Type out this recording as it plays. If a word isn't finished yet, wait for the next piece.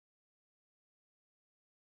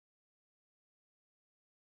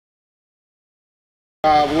We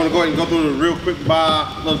want to go ahead and go through the real quick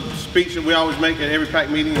little speech that we always make at every PAC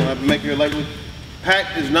meeting. I've been making it lately.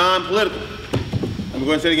 PAC is non-political. I'm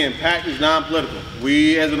going to say it again. PAC is non-political.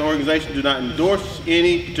 We as an organization do not endorse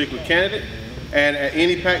any particular candidate, and at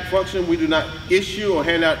any PAC function we do not issue or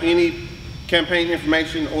hand out any campaign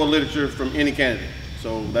information or literature from any candidate.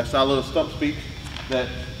 So that's our little stump speech that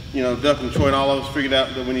Duck and Troy and all of us figured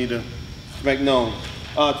out that we need to make known.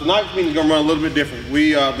 Tonight's meeting is going to run a little bit different.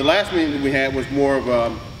 The last meeting that we had was more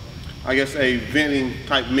of, I guess, a venting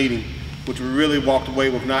type meeting, which we really walked away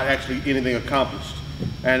with not actually anything accomplished.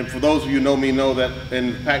 And for those of you who know me know that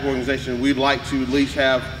in the PAC organization, we'd like to at least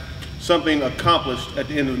have something accomplished at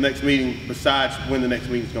the end of the next meeting besides when the next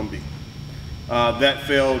meeting is going to be. That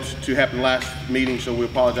failed to happen last meeting, so we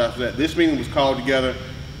apologize for that. This meeting was called together,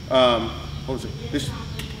 what did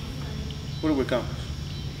we accomplish?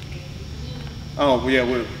 Oh, yeah,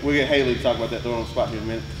 we'll get Haley to talk about that, throw on the spot here in a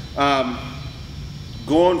minute.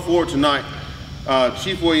 Going forward tonight,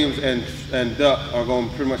 Chief Williams and Duck are going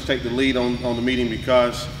to pretty much take the lead on the meeting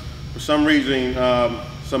because for some reason,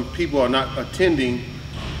 some people are not attending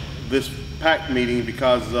this PAC meeting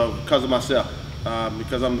because of myself.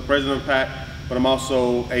 Because I'm the president of PAC, but I'm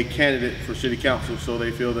also a candidate for city council, so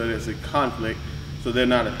they feel that it's a conflict, so they're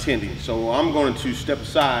not attending. So I'm going to step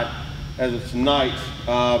aside as of tonight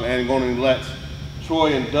and going to let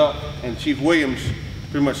Troy and Duck and Chief Williams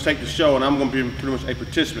pretty much take the show, and I'm going to be pretty much a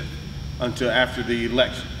participant until after the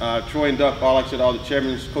election. Troy and Duck are, like I said, all the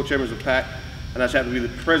co-chairmen of PAC, and I just happen to be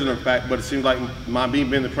the president of PAC, but it seems like my being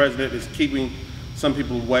the president is keeping some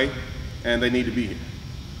people away, and they need to be here.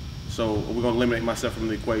 So we're going to eliminate myself from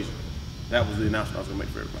the equation. That was the announcement I was going to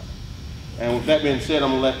make for everybody. And with that being said,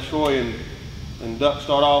 I'm going to let Troy and Duck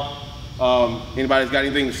start off. Anybody's got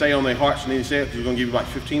anything to say on their hearts and need to say it, because we're going to give you about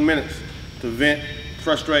 15 minutes to vent,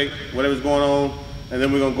 frustrate, whatever's going on, and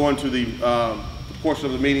then we're going to go into the portion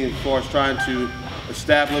of the meeting as far as trying to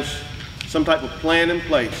establish some type of plan in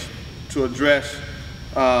place to address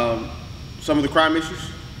some of the crime issues.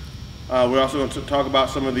 We're also going to talk about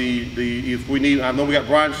some of if we need, I know we got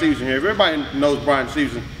Brian Stevenson here. If everybody knows Brian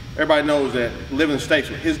Stevenson, everybody knows that living in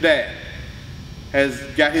Statesville, his dad has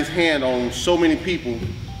got his hand on so many people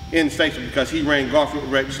in Statesville because he ran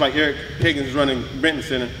Garfield Rec, just like Eric Higgins is running Bentley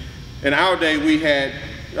Center. In our day, we had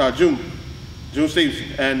June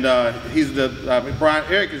Stevenson, and Eric is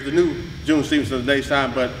the new June Stevenson of today's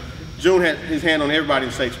time, but June had his hand on everybody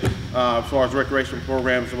in Statesville as far as recreational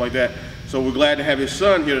programs and stuff like that. So we're glad to have his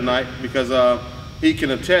son here tonight because he can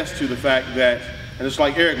attest to the fact that, and it's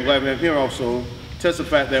like Eric, I'm glad to have him also, attest to the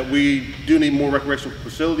fact that we do need more recreational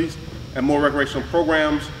facilities and more recreational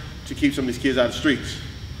programs to keep some of these kids out of the streets.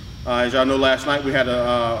 As y'all know, last night we had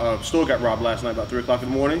a store got robbed last night about 3 o'clock in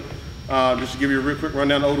the morning. Just to give you a real quick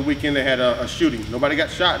rundown, over the weekend they had a shooting. Nobody got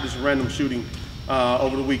shot, just a random shooting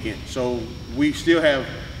over the weekend. So we still have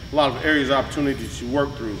a lot of areas of opportunity to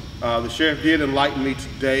work through. The sheriff did enlighten me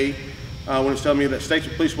today when he's telling me that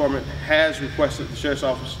Statesville Police Department has requested the sheriff's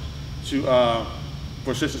office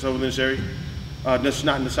for assistance over this area. That's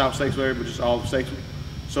not in the South Statesville area, but just all of Statesville.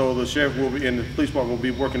 So the sheriff will be, and the police department will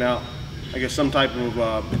be working out, I guess, some type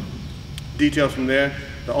of details from there.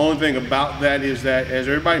 The only thing about that is that, as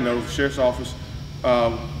everybody knows, the sheriff's office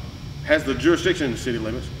has the jurisdiction in the city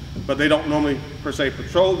limits, but they don't normally, per se,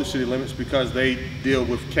 patrol the city limits because they deal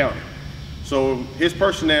with county. So his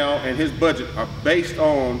personnel and his budget are based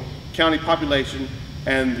on county population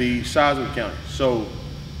and the size of the county. So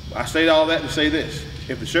I say all that to say this.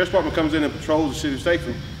 If the sheriff's department comes in and patrols the city of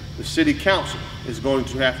Statesville, the city council is going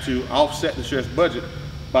to have to offset the sheriff's budget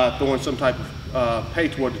by throwing some type of pay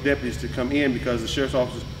toward the deputies to come in because the sheriff's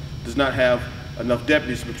office does not have enough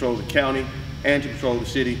deputies to patrol the county and to patrol the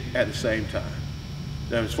city at the same time.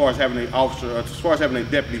 Now, as far as having an officer, as far as having a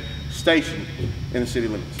deputy stationed in the city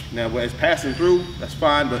limits. Now, as passing through, that's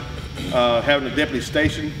fine, but having a deputy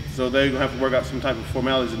stationed, so they're going to have to work out some type of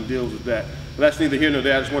formalities and deals with that. But that's neither here nor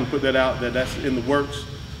there. I just want to put that out, that that's in the works.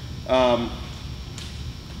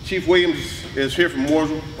 Chief Williams is here from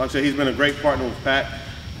Mooresville. Like I said, he's been a great partner with PAC.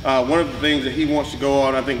 One of the things that he wants to go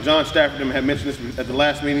on, I think John Stafford had mentioned this at the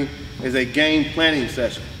last meeting, is a game planning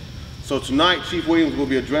session. So tonight, Chief Williams will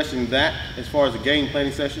be addressing that as far as a game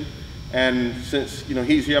planning session. And since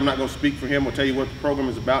he's here, I'm not going to speak for him or tell you what the program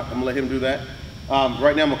is about. I'm going to let him do that.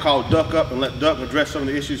 Right now, I'm going to call Duck up and let Duck address some of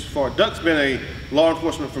the issues. Duck's been a law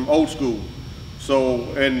enforcement from old school.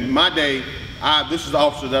 So in my day, this is the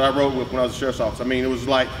officer that I rode with when I was a sheriff's officer. I mean, it was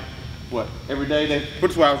like, what, every day they put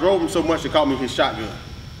this way, I was roving so much they called me his shotgun.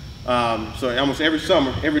 So almost every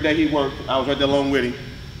summer, every day he worked, I was right there along with him.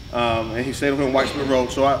 And he stayed with him on White Smith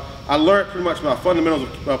Road. So I learned pretty much my fundamentals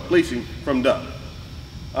of policing from Duck.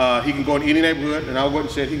 He can go in any neighborhood, and I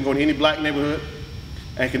wouldn't say he can go in any black neighborhood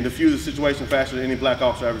and can diffuse the situation faster than any black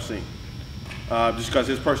officer I've ever seen. Just because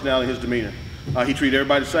his personality, his demeanor. He treated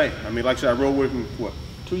everybody the same. I mean, like I said, I rode with him, what,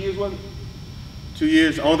 2 years, wasn't it? 2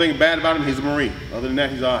 years. The only thing bad about him, he's a Marine. Other than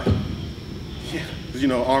that, he's all right. Yeah, because, you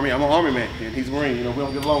know, Army, I'm an Army man, and he's a Marine. You know, we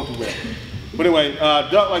don't get along too well. But anyway,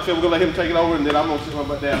 Duck, like I said, we're going to let him take it over, and then I'm going to sit my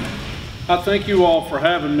butt down. I thank you all for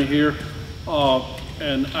having me here,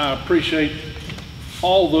 and I appreciate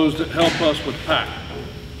all those that help us with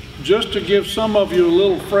P.A.C.T. Just to give some of you a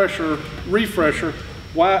little refresher,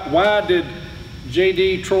 why did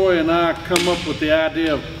JD, Troy, and I come up with the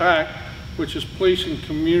idea of P.A.C.T., which is police and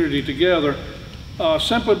community together,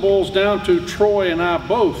 simply boils down to Troy and I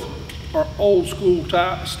both are old school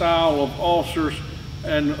style of officers,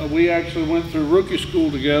 and we actually went through rookie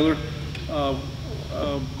school together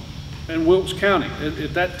in Wilkes County.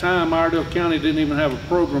 At that time, Iredell County didn't even have a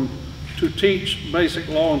program to teach basic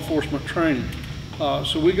law enforcement training.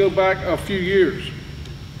 So we go back a few years.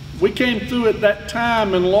 We came through at that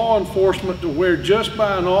time in law enforcement to where just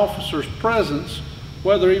by an officer's presence,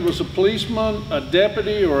 whether he was a policeman, a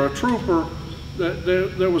deputy, or a trooper,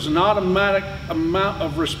 there was an automatic amount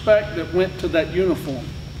of respect that went to that uniform,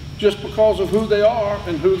 just because of who they are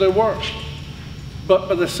and who they were. But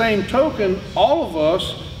by the same token, all of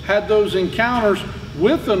us had those encounters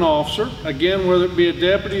with an officer, again, whether it be a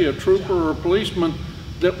deputy, a trooper, or a policeman,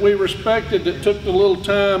 that we respected, that took the little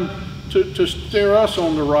time to steer us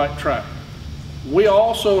on the right track. We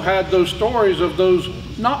also had those stories of those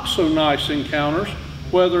not so nice encounters,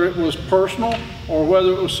 whether it was personal or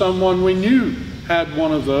whether it was someone we knew had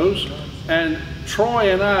one of those. And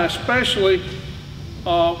Troy and I especially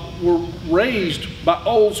were raised by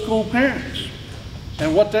old school parents.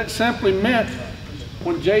 And what that simply meant,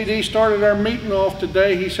 when JD started our meeting off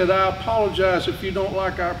today, he said, "I apologize if you don't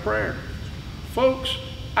like our prayer." Folks,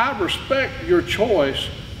 I respect your choice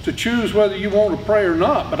to choose whether you want to pray or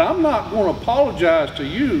not, but I'm not going to apologize to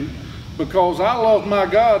you because I love my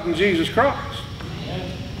God and Jesus Christ.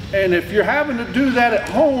 And if you're having to do that at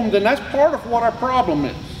home, then that's part of what our problem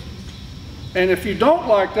is. And if you don't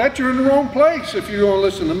like that, you're in the wrong place if you're going to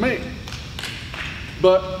listen to me.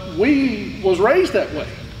 But we was raised that way.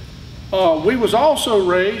 We was also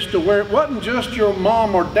raised to where it wasn't just your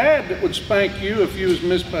mom or dad that would spank you if you was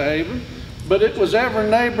misbehaving, but it was every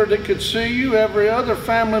neighbor that could see you, every other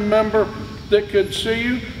family member that could see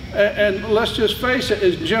you. And let's just face it,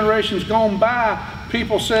 as generations gone by,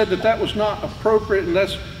 people said that that was not appropriate, and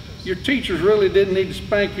that's, your teachers really didn't need to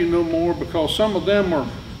spank you no more because some of them were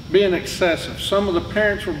being excessive. Some of the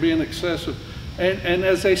parents were being excessive. And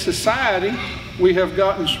as a society, we have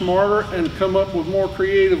gotten smarter and come up with more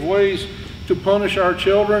creative ways to punish our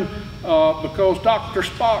children because Dr.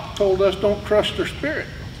 Spock told us don't crush their spirit.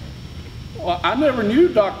 Well, I never knew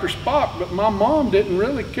Dr. Spock, but my mom didn't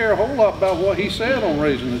really care a whole lot about what he said on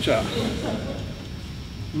raising a child.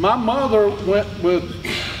 My mother went with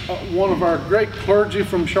one of our great clergy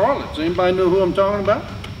from Charlotte. Does anybody know who I'm talking about?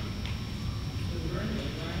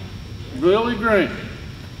 Billy Graham.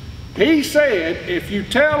 He said, if you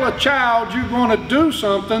tell a child you're going to do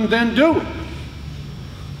something, then do it.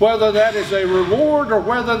 Whether that is a reward or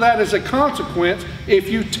whether that is a consequence, if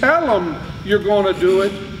you tell them you're going to do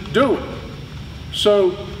it, do it.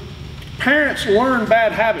 So parents learn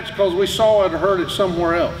bad habits because we saw it or heard it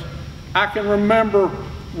somewhere else. I can remember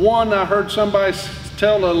one, I heard somebody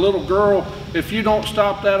tell a little girl, if you don't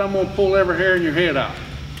stop that, I'm going to pull every hair in your head out.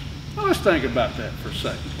 Well, let's think about that for a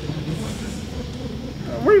second.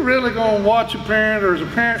 Are we really going to watch a parent, or is a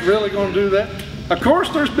parent really going to do that? Of course,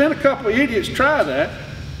 there's been a couple of idiots try that,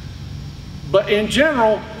 but in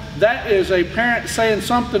general, that is a parent saying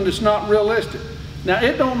something that's not realistic. Now,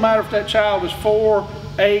 it don't matter if that child is 4,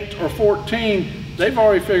 8, or 14, they've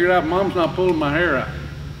already figured out mom's not pulling my hair out.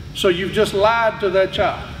 So you've just lied to that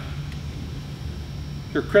child.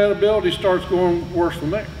 Your credibility starts going worse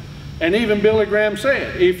from there. And even Billy Graham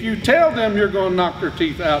said, if you tell them you're going to knock their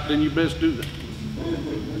teeth out, then you best do that.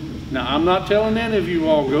 Now, I'm not telling any of you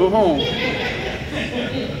all go home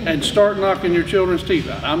and start knocking your children's teeth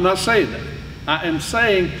out. I'm not saying that. I am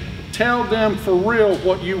saying tell them for real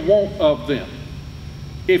what you want of them.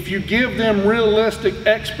 If you give them realistic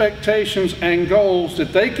expectations and goals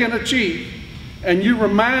that they can achieve, and you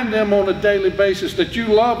remind them on a daily basis that you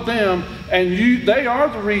love them and they are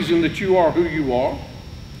the reason that you are who you are,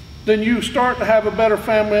 then you start to have a better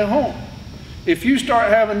family at home. If you start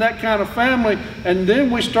having that kind of family, and then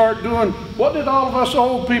we start doing, what did all of us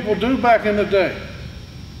old people do back in the day?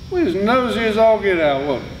 We was nosy as all get out,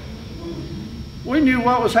 wasn't we? We knew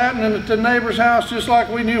what was happening at the neighbor's house just like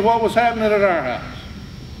we knew what was happening at our house.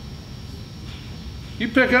 You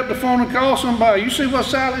pick up the phone and call somebody. You see what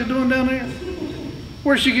Sally's doing down there?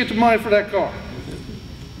 Where'd she get the money for that car?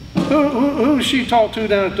 Who did she talk to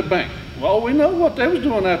down at the bank? Well, we know what they was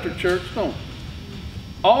doing after church, don't we?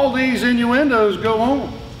 All these innuendos go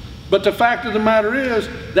on. But the fact of the matter is,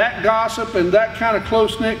 that gossip and that kind of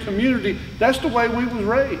close-knit community, that's the way we was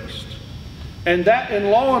raised. And that in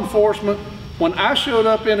law enforcement, when I showed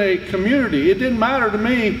up in a community, it didn't matter to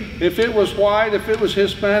me if it was white, if it was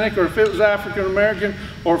Hispanic, or if it was African American,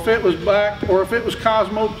 or if it was black, or if it was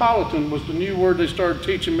cosmopolitan was the new word they started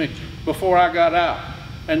teaching me before I got out.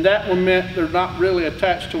 And that one meant they're not really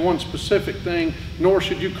attached to one specific thing, nor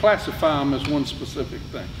should you classify them as one specific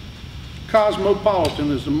thing.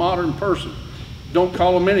 Cosmopolitan is the modern person. Don't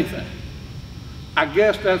call them anything. I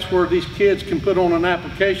guess that's where these kids can put on an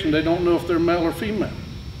application. They don't know if they're male or female.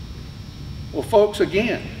 Well, folks,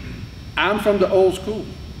 again, I'm from the old school.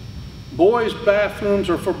 Boys' bathrooms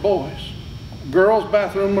are for boys. Girls'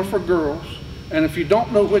 bathrooms are for girls. And if you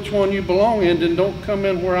don't know which one you belong in, then don't come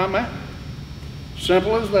in where I'm at.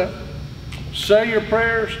 Simple as that. Say your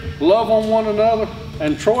prayers, love on one another.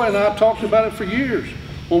 And Troy and I talked about it for years.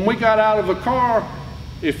 When we got out of a car,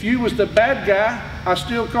 if you was the bad guy, I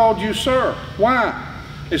still called you sir. Why?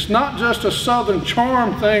 It's not just a Southern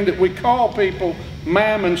charm thing that we call people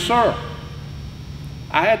ma'am and sir.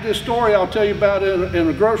 I had this story I'll tell you about in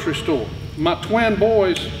a grocery store. My twin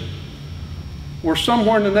boys were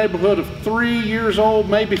somewhere in the neighborhood of 3 years old,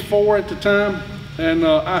 maybe 4 at the time. And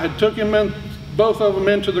I had took him in, both of them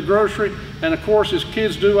into the grocery. And of course, as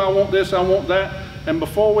kids do, I want this, I want that. And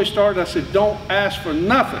before we started, I said, don't ask for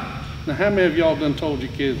nothing. Now, how many of y'all done told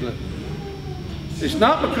your kids that? It's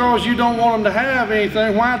not because you don't want them to have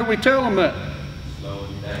anything. Why do we tell them that?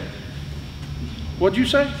 Slowing you down. What'd you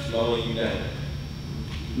say? Slowing you down.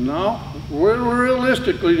 No,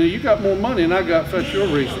 realistically, you got more money than I got for your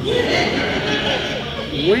reasons.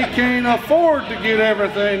 We can't afford to get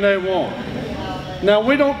everything they want. Now,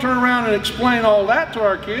 we don't turn around and explain all that to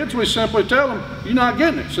our kids. We simply tell them, you're not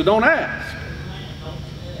getting it, so don't ask.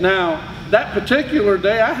 Now, that particular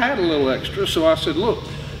day, I had a little extra, so I said, look,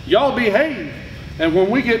 y'all behave. And when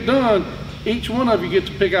we get done, each one of you get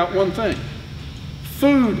to pick out one thing.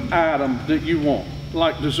 Food item that you want,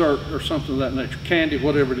 like dessert or something of that nature, candy,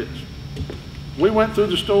 whatever it is. We went through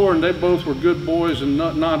the store, and they both were good boys and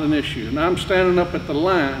not an issue. And I'm standing up at the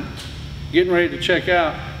line, getting ready to check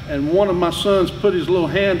out, and one of my sons put his little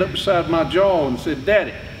hand up beside my jaw and said,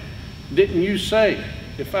 Daddy, didn't you say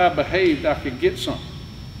if I behaved I could get something?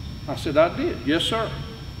 I said, I did. Yes, sir.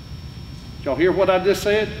 Did y'all hear what I just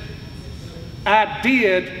said? I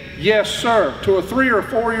did, yes, sir, to a 3 or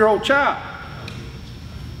 4 year old child.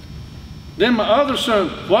 Then my other son,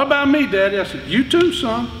 what about me, Daddy? I said, you too,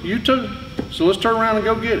 son, you too. So let's turn around and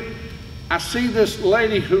go get it. I see this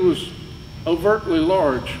lady who was overtly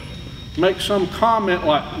large make some comment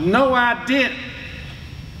like, no, I didn't.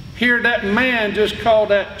 Hear that man just call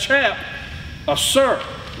that chap a sir.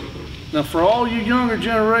 Now, for all you younger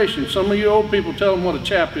generations, some of you old people tell them what a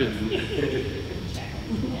chap is.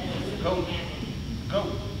 Goat.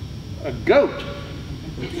 Goat. A goat.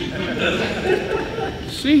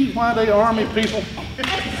 See why they army people?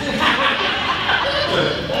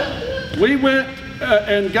 We went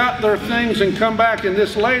and got their things and come back, and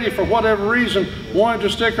this lady, for whatever reason, wanted to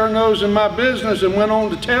stick her nose in my business and went on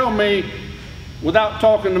to tell me, without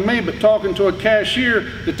talking to me, but talking to a cashier,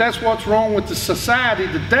 that that's what's wrong with the society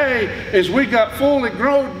today, is we got fully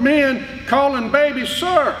grown men calling babies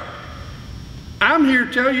sir. I'm here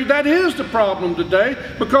to tell you that is the problem today,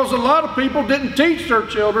 because a lot of people didn't teach their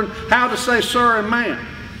children how to say sir and ma'am.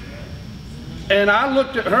 And I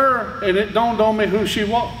looked at her, and it dawned on me who she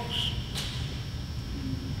was.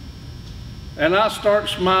 And I start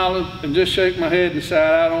smiling and just shake my head and say,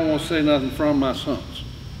 I don't want to say nothing from my sons.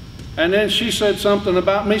 And then she said something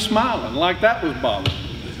about me smiling, like that was bothering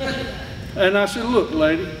me. And I said, look,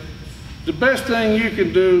 lady, the best thing you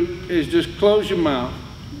can do is just close your mouth.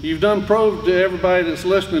 You've done proved to everybody that's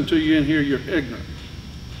listening to you in here you're ignorant.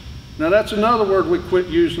 Now that's another word we quit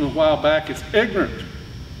using a while back. It's ignorant.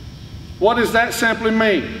 What does that simply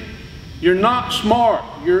mean? You're not smart.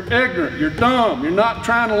 You're ignorant. You're dumb. You're not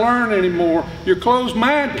trying to learn anymore. You're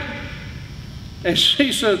closed-minded. And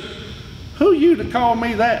she said, who are you to call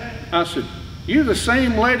me that? I said, you the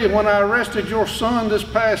same lady when I arrested your son this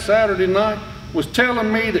past Saturday night was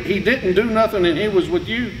telling me that he didn't do nothing and he was with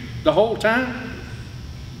you the whole time?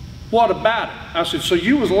 What about it? I said, so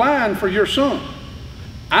you was lying for your son.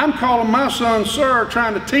 I'm calling my son sir,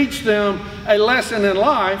 trying to teach them a lesson in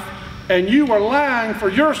life, and you were lying for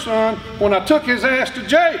your son when I took his ass to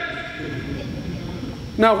jail.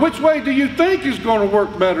 Now, which way do you think is going to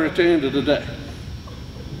work better at the end of the day?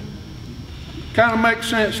 Kind of makes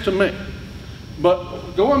sense to me.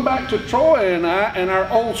 But going back to Troy and I and our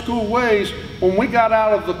old school ways, when we got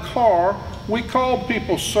out of the car, we called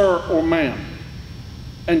people sir or ma'am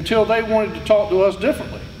until they wanted to talk to us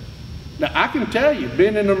differently. Now, I can tell you,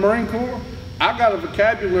 being in the Marine Corps, I got a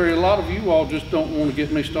vocabulary a lot of you all just don't want to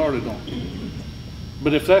get me started on.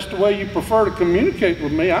 But if that's the way you prefer to communicate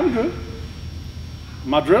with me, I'm good.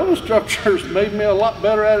 My drill instructors made me a lot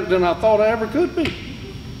better at it than I thought I ever could be.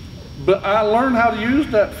 But I learned how to use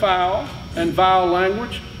that foul and vile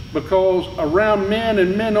language because around men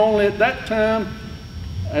and men only at that time,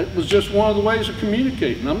 it was just one of the ways of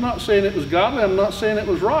communicating. I'm not saying it was godly, I'm not saying it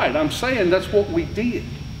was right. I'm saying that's what we did.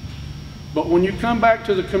 But when you come back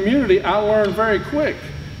to the community, I learned very quick.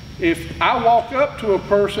 If I walk up to a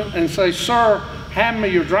person and say, sir, hand me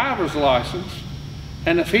your driver's license,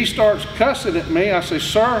 and if he starts cussing at me, I say,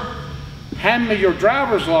 sir, hand me your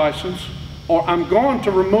driver's license, or I'm going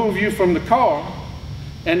to remove you from the car.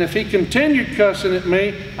 And if he continued cussing at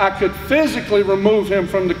me, I could physically remove him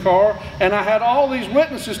from the car, and I had all these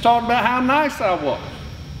witnesses talking about how nice I was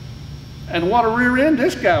and what a rear end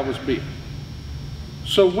this guy was being.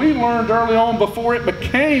 So we learned early on, before it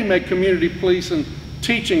became a community policing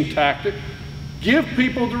teaching tactic, give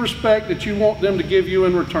people the respect that you want them to give you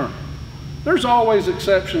in return. There's always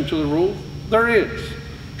exception to the rule. There is.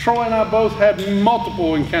 Troy and I both had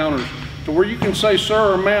multiple encounters to where you can say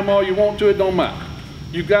sir or ma'am all you want to, it don't matter.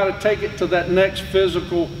 You've got to take it to that next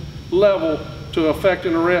physical level to effect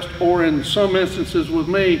an arrest, or in some instances with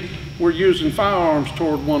me, we're using firearms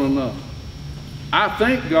toward one another. I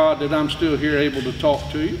thank God that I'm still here able to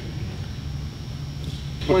talk to you.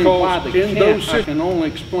 Because in those I can only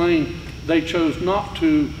explain they chose not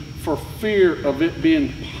to for fear of it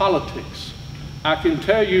being politics. I can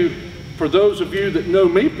tell you, for those of you that know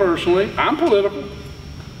me personally, I'm political.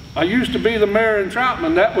 I used to be the mayor in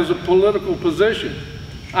Troutman. That was a political position.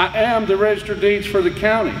 I am the register of deeds for the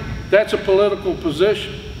county. That's a political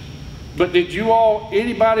position. But did you all,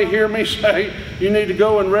 anybody hear me say, you need to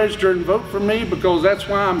go and register and vote for me because that's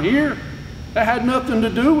why I'm here? That had nothing to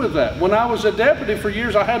do with that. When I was a deputy for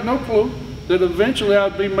years, I had no clue that eventually I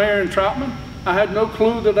would be mayor in Troutman. I had no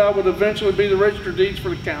clue that I would eventually be the register of deeds for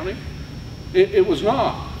the county. It was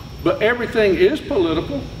not. But everything is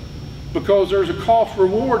political because there's a cost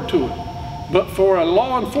reward to it. But for a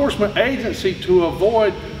law enforcement agency to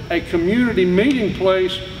avoid a community meeting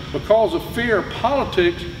place because of fear of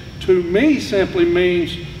politics, to me simply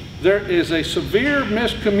means there is a severe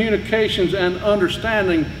miscommunications and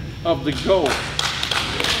understanding of the goal.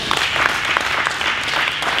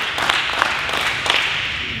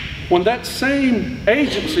 When that same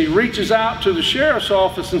agency reaches out to the sheriff's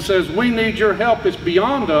office and says, we need your help, it's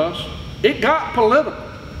beyond us, it got political.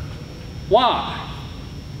 Why?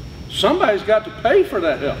 Somebody's got to pay for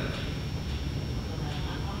that help.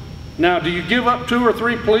 Now, do you give up 2 or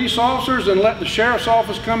 3 police officers and let the sheriff's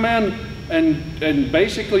office come in and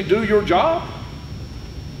basically do your job?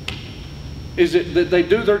 Is it that they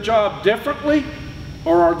do their job differently,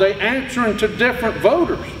 or are they answering to different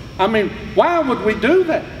voters? I mean, why would we do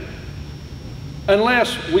that?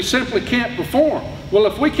 Unless we simply can't perform. Well,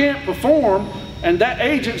 if we can't perform and that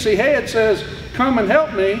agency head says, come and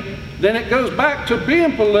help me, then it goes back to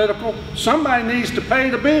being political. Somebody needs to pay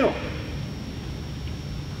the bill.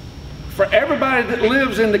 For everybody that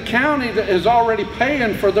lives in the county that is already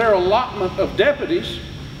paying for their allotment of deputies,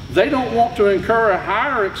 they don't want to incur a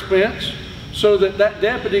higher expense so that that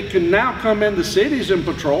deputy can now come in the cities and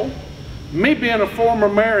patrol. Me being a former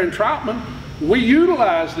mayor in Troutman, we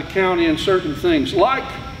utilize the county in certain things, like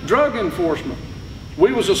drug enforcement.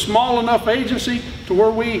 We was a small enough agency to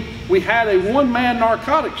where we had a one-man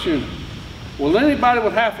narcotics unit. Well, anybody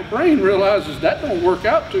with half a brain realizes that don't work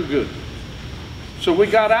out too good. So we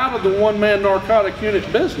got out of the one-man narcotic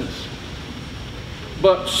unit business.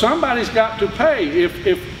 But somebody's got to pay.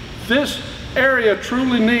 If this area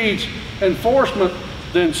truly needs enforcement,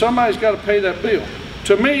 then somebody's got to pay that bill.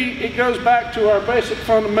 To me, it goes back to our basic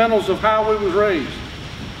fundamentals of how we was raised.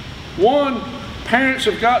 One, parents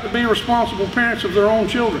have got to be responsible parents of their own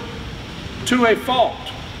children, to a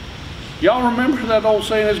fault. Y'all remember that old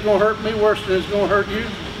saying, it's going to hurt me worse than it's going to hurt you?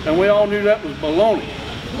 And we all knew that was baloney.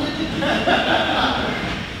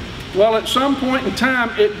 Well, at some point in time,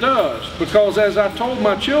 it does. Because as I told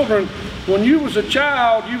my children, when you was a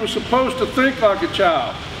child, you were supposed to think like a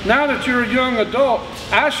child. Now that you're a young adult,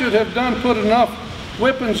 I should have put enough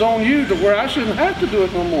whippings on you to where I shouldn't have to do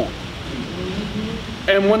it no more.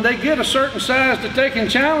 And when they get a certain size that they can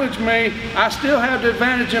challenge me, I still have the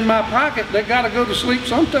advantage in my pocket. They got to go to sleep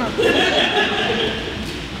sometime.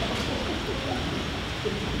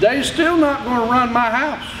 They're still not going to run my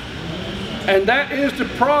house. And that is the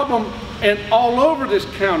problem, and all over this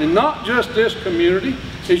county, not just this community,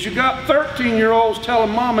 is you got 13-year-olds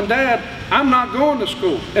telling mom and dad, I'm not going to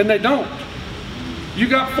school, and they don't. You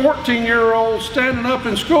got 14-year-olds standing up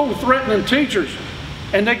in school threatening teachers,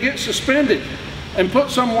 and they get suspended and put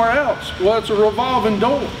somewhere else. Well, it's a revolving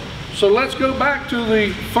door. So let's go back to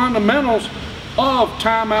the fundamentals of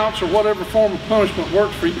timeouts or whatever form of punishment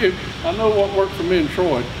works for you. I know what worked for me and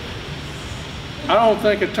Troy. I don't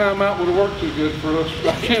think a timeout would have worked too good for us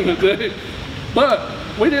back in the day, but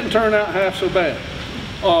we didn't turn out half so bad.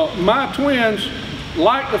 My twins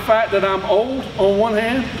like the fact that I'm old on one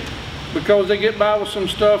hand, because they get by with some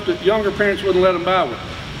stuff that younger parents wouldn't let them by with.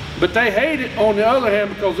 But they hate it on the other hand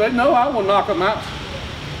because they know I will knock them out.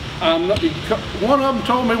 One of them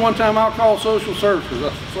told me one time, I'll call social services. I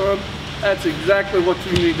said, son, that's exactly what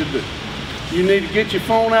you need to do. You need to get your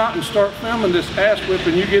phone out and start filming this ass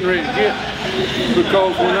whipping you're getting ready to get.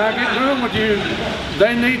 Because when I get done with you,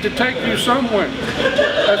 they need to take you somewhere.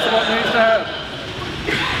 That's what needs to happen.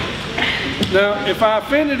 Now, if I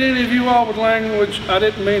offended any of you all with language, I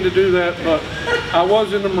didn't mean to do that, but I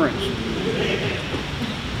was in the Marines.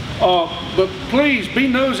 But please be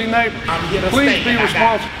nosy neighbors. Please be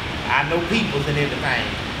responsible. I know peoples and everything,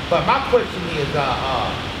 but my question is,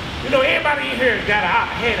 you know, everybody in here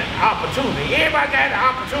had an opportunity. Everybody got an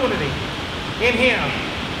opportunity in here.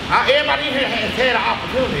 Everybody in here has had an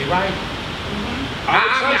opportunity, right?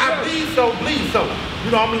 I believe so.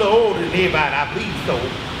 You know, I'm a little older than everybody. I believe so.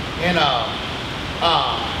 And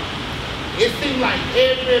it seems like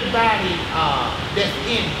everybody that's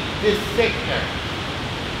in this sector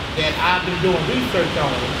that I've been doing research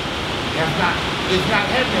on is not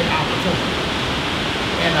having an opportunity.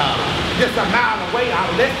 And just a mile away,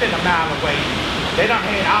 less than a mile away, they done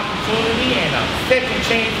had opportunity and second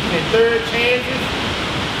chances and third chances.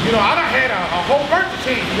 You know, I done had a whole bunch of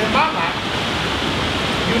chances in my life.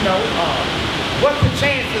 You know, what the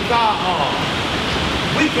chances are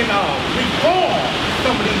we can reform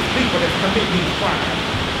some of these people that commit these crimes.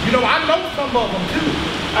 You know, I know some of them too.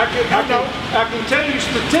 I can tell you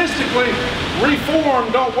statistically,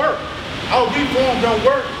 reform don't work. Oh, reform don't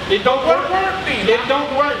work? It don't work. It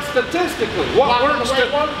don't work statistically. What works?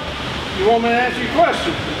 You want me to answer your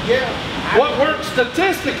question? Yeah. What works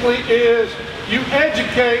statistically is you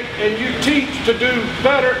educate and you teach to do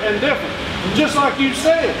better and different. Just like you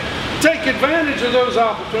said, take advantage of those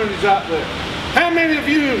opportunities out there. How many of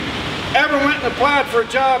you ever went and applied for a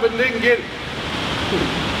job and didn't get it?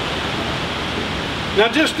 Now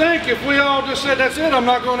just think if we all just said, that's it, I'm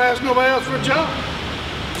not going to ask nobody else for a job.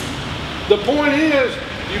 The point is,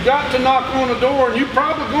 you got to knock on the door and you're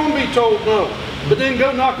probably going to be told no, but then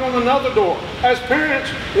go knock on another door. As parents,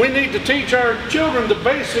 we need to teach our children the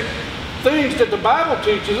basic things that the Bible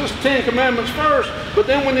teaches us, 10 Commandments first, but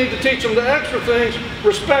then we need to teach them the extra things,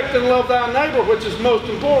 respect and love thy neighbor, which is most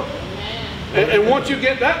important. And once you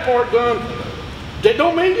get that part done, that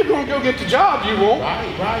don't mean you're going to go get the job you want.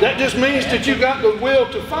 Right. That just means that you got the will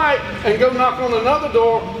to fight and go knock on another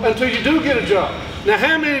door until you do get a job. Now,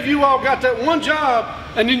 how many of you all got that one job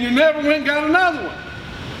and then you never went and got another one?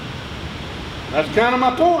 That's kind of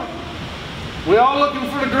my point. We're all looking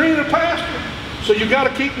for the greener pasture. So you got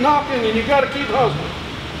to keep knocking and you got to keep hustling.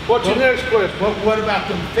 What's your next question? What about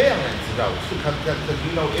them felons, though? Because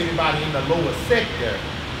you know, everybody in the lower sector,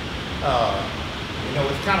 you know,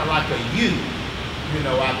 it's kind of like a U. You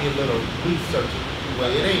know, I did a little research. Well,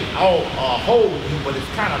 it ain't all whole U, but it's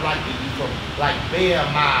kind of like the U from like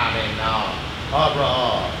Belmont and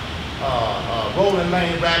Rolling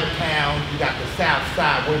Lane, Rabbit Town. You got the South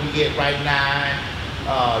Side where we at right now.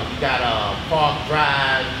 You got Park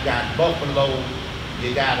Drive. You got Buffalo.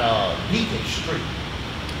 You got Beacon Street.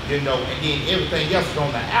 You know, and then everything else is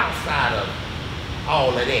on the outside of all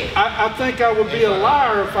of that. I think I would be a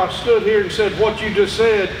liar if I stood here and said what you just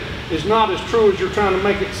said is not as true as you're trying to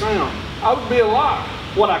make it sound. I would be a liar.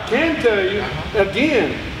 What I can tell you,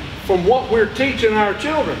 again, from what we're teaching our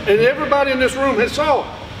children, and everybody in this room has saw it,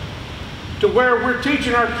 to where we're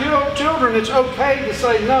teaching our children it's okay to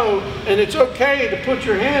say no, and it's okay to put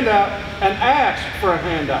your hand out and ask for a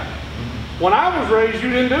handout. When I was raised, you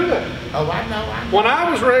didn't do that. Oh, I know. When I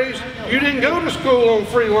was raised, you didn't go to school on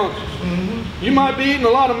free lunches. You might be eating a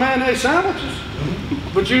lot of mayonnaise sandwiches,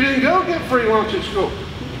 but you didn't go get free lunch at school.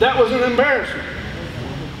 That was an embarrassment.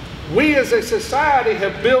 We as a society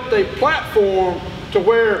have built a platform to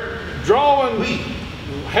where drawing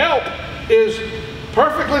help is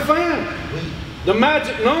perfectly fine. The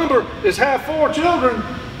magic number is have 4 children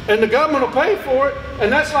and the government will pay for it,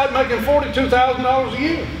 and that's like making $42,000 a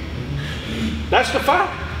year. That's the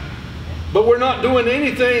fact. But we're not doing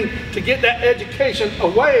anything to get that education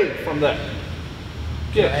away from that.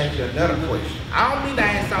 I'll ask you another question. I don't mean to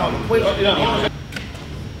ask all the questions.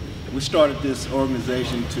 We started this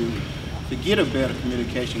organization to get a better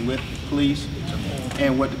communication with the police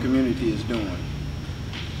and what the community is doing.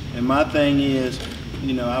 And my thing is,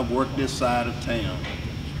 you know, I've worked this side of town.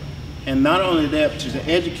 And not only that, but to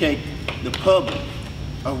educate the public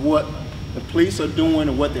of what the police are doing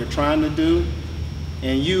and what they're trying to do,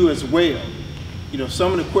 and you as well. You know,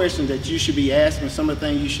 some of the questions that you should be asking, some of the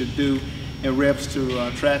things you should do in reference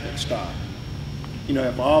to traffic stop. You know,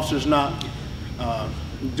 if an officer's not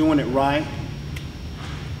doing it right,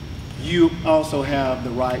 you also have the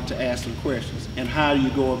right to ask them questions. And how do you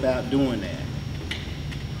go about doing that?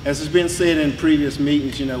 As has been said in previous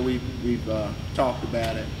meetings, you know, we've talked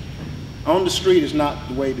about it. On the street is not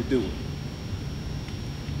the way to do it.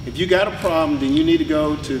 If you got a problem, then you need to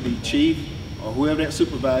go to the chief or whoever that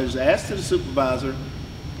supervisor is, ask to the supervisor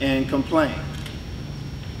and complain.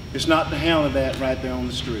 It's not to handle that right there on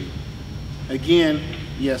the street. Again,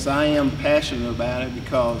 yes, I am passionate about it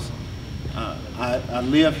because I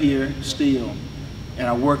live here still and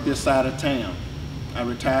I work this side of town. I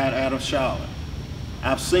retired out of Charlotte.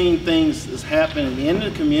 I've seen things that's happening in the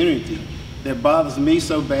community that bothers me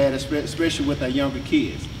so bad, especially with our younger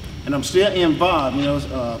kids. And I'm still involved, you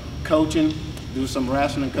know, coaching, do some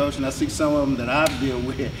wrestling coaching. I see some of them that I deal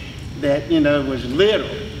with that, you know, was little.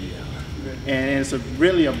 And it's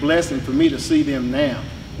really a blessing for me to see them now,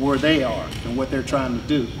 where they are and what they're trying to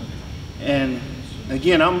do. And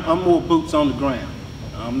again, I'm more boots on the ground.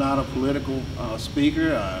 I'm not a political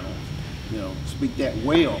speaker. I don't, you know, speak that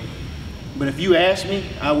well. But if you ask me,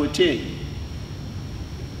 I would tell you.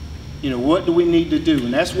 You know, what do we need to do?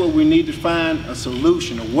 And that's what we need to find a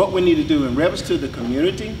solution of what we need to do in reference to the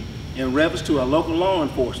community, in reference to our local law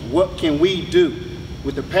enforcement. What can we do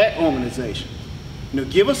with the P.A.C.T organization? You know,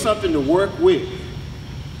 give us something to work with.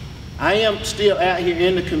 I am still out here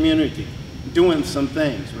in the community doing some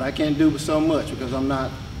things, but I can't do so much because I'm not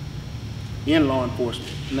in law enforcement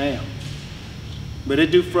now. But it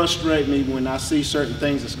do frustrate me when I see certain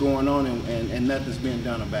things that's going on and nothing's being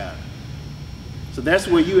done about it. So that's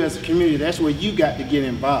where you as a community, that's where you got to get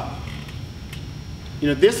involved. You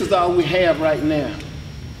know, this is all we have right now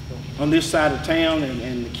on this side of town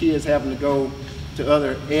and the kids having to go to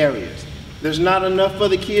other areas. There's not enough for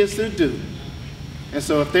the kids to do. And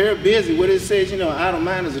so if they're busy, what it says, you know, idle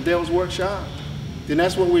mind is a devil's workshop, then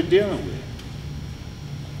that's what we're dealing with.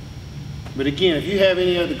 But again, if you have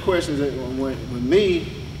any other questions with me,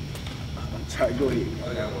 I'm sorry, go ahead.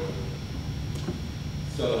 I got one.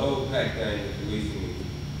 So the whole P.A.C.T thing is policing the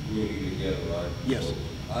community together, right? Yes. So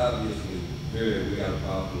obviously, here we got a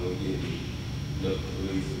problem with getting the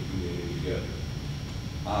police and community together.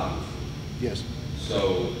 Obviously. Yes.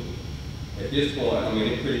 So at this point, I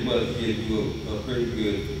mean, it pretty much gives you a pretty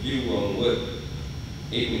good view on what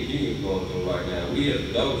even the kids are going through right now. We as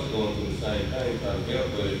adults are going through the same thing, trying to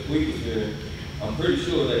help, but if we was here, I'm pretty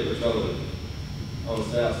sure they patrolling on the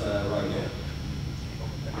south side right now.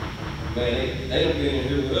 Man, they don't get in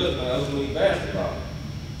here with us, man. I was playing basketball.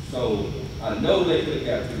 So I know they could have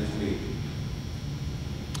got to this meeting.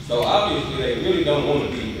 So obviously they really don't want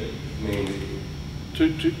to be here. I mean,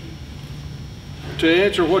 to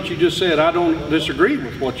answer what you just said, I don't disagree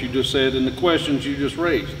with what you just said and the questions you just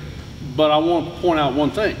raised. But I want to point out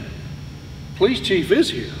one thing. Police chief is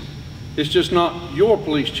here. It's just not your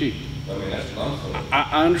police chief. I mean, that's what I'm saying.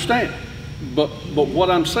 I understand. But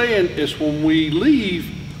what I'm saying is when we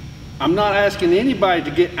leave, I'm not asking anybody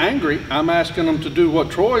to get angry. I'm asking them to do what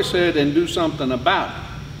Troy said and do something about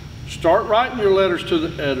it. Start writing your letters to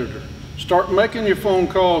the editor. Start making your phone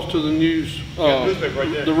calls to the news,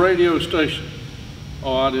 the radio station.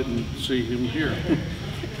 Oh, I didn't see him here.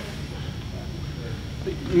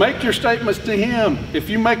 Make your statements to him. If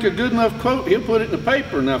you make a good enough quote, he'll put it in the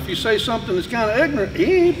paper. Now, if you say something that's kind of ignorant,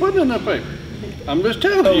 he ain't putting it in the paper. I'm just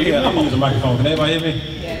telling you. Yeah, I'm gonna use the microphone. Can everybody hear me?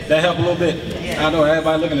 Yes. That help a little bit? Yes. I know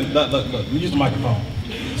everybody looking at look. Let me use the microphone.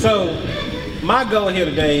 So, my goal here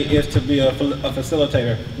today is to be a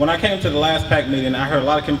facilitator. When I came to the last P.A.C.T meeting, I heard a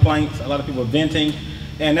lot of complaints, a lot of people venting,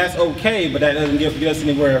 and that's okay, but that doesn't get us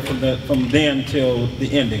anywhere from then till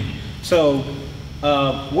the ending. So,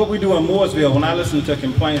 what we do in Mooresville, when I listen to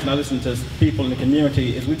complaints and I listen to people in the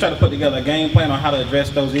community, is we try to put together a game plan on how to address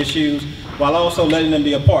those issues while also letting them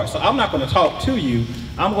be a part. So I'm not going to talk to you,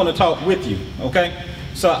 I'm going to talk with you, okay?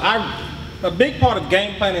 So a big part of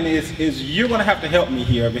game planning is you're going to have to help me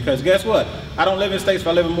here, because guess what? I don't live in Statesville,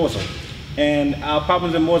 I live in Mooresville. And our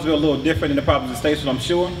problems in Mooresville are a little different than the problems in Statesville, I'm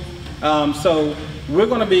sure. So what I'm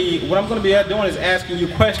going to be doing is asking you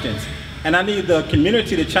questions. and I need the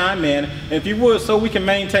community to chime in, if you would, so we can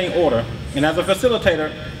maintain order. And as a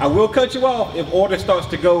facilitator, I will cut you off if order starts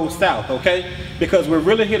to go south, okay? Because we're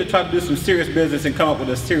really here to try to do some serious business and come up with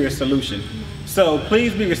a serious solution. So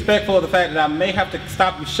please be respectful of the fact that I may have to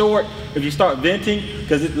stop you short if you start venting,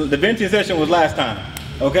 because the venting session was last time,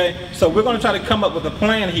 okay? So we're gonna try to come up with a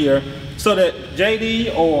plan here so that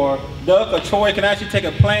JD or Doug or Troy can actually take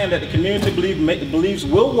a plan that the community believes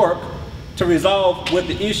will work to resolve what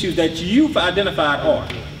the issues that you've identified are.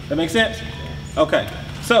 That make sense? Okay.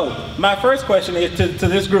 So my first question is to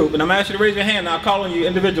this group, and I'm asking you to raise your hand, and I'll call on you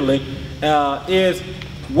individually, is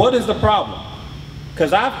what is the problem?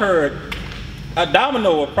 Because I've heard a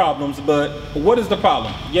domino of problems, but what is the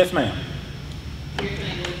problem? Yes, ma'am.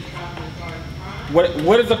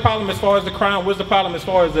 What is the problem as far as the crime? What's the problem as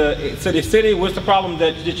far as the city? What's the problem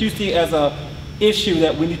that you see as a issue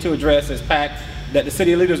that we need to address as PACT that the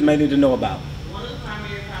city leaders may need to know about? One of the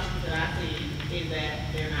primary problems that I see is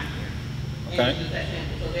that they're not here. Okay. And it's just that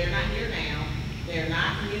simple. So they're not here now. They're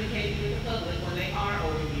not communicating with the public when they are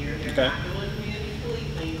over here. They're Okay. not doing community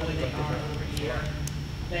policing when they are over here.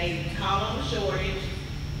 They call on the shortage,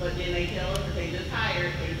 but then they tell us that they just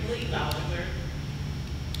hired a police officer,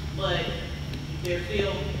 but they're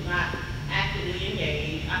still not actively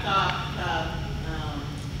engaged. I saw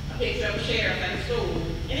a picture of a sheriff at a school,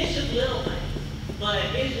 and it's just little things. But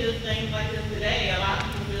it's just things like this today. A lot of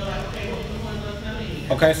people feel like, okay, what's the point of us coming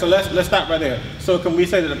here? Okay, so let's stop right there. So can we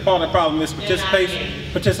say that the part of the problem is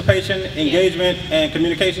participation, engagement, and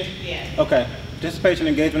communication? Yes. Okay, participation,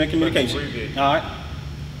 engagement, and communication. All right.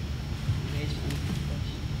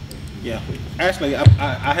 Yeah. Actually,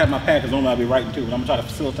 I have my packets on. I'll be writing too, but I'm gonna try to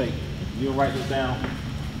facilitate. You'll write this down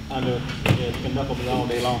under. Yeah, you can knuckle me all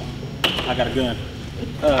day long. I got a gun.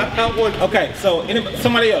 Okay, so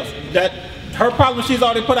somebody else that her problem she's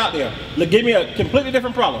already put out there. Look, give me a completely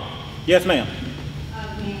different problem. Yes, ma'am.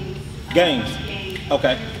 Games.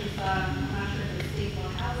 Okay. I'm not sure if it's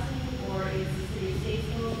stateful housing or it's the city of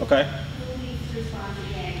stateful. Okay. Who needs to respond to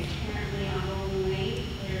gangs? Currently on Rolling Lane,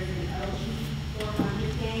 there's an LG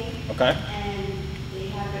 400 gang. Okay. And they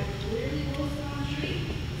have it clearly posted on the street.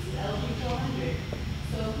 This is LG 400.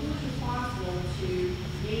 So who is responsible to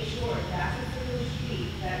make sure that particular street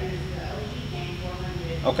that is the LG gang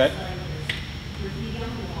 400? Okay. Graffiti on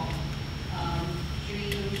the wall,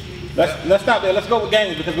 street on the street. Let's stop there. Let's go with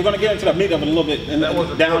games because we're going to get into the meat of it a little bit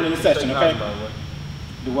down in the session. Okay.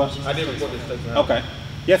 Do what? I did report this statement. Okay.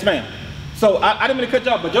 Yes, ma'am. So I didn't mean to cut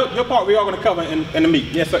you off, but your part we are going to cover in the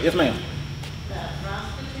meat. Yes, sir. Yes, ma'am.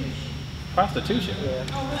 Prostitution.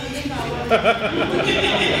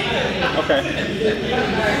 Okay.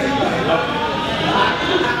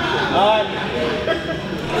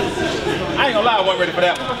 I ain't gonna lie, I wasn't ready for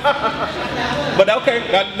that one. But okay,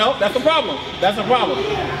 no, that's a problem. That's a problem.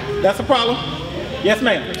 That's a problem. Yes,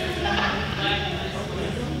 ma'am.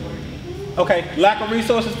 Okay, lack of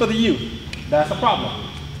resources for the youth. That's a problem.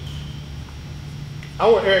 I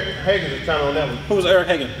want Eric Hagan to chime on that one. Who's Eric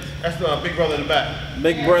Hagan? That's the big brother in the back.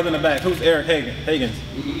 Big brother in the back. Who's Eric Hagan?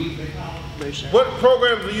 What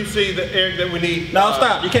programs do you see that, Eric, that we need? No,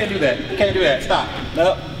 stop. You can't do that. You can't do that. Stop.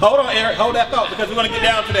 No. Hold on, Eric. Hold that thought because we're going to get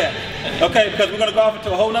down to that. Okay, because we're going to go off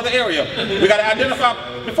into a whole other area. We got to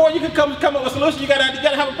identify, before you can come up with a solution, you got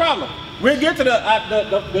to have a problem. We'll get to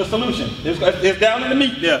the solution. It's down in the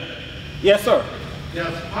meat there. Yes, sir.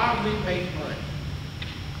 Does poverty make money?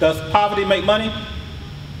 Does poverty make money?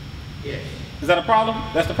 Yes. Is that a problem?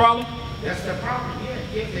 That's the problem? That's the problem,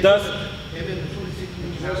 yes. Does- They've been 26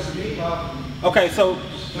 million. Okay, so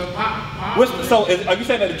are you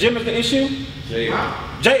saying that the gym is the issue?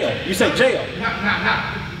 Jail. You said jail.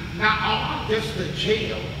 Not all, just the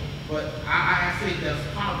jail. But I say does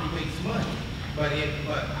poverty makes money. But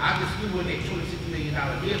I just flew in a $26 million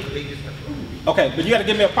deal, but they just approved. Okay, but you got to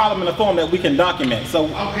give me a problem in a form that we can document. So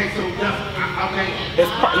Okay, so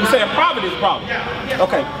okay. you saying poverty is a problem? Yeah.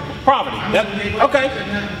 Okay, poverty. Okay.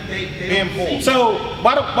 Being poor. So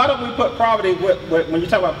why don't we put poverty when you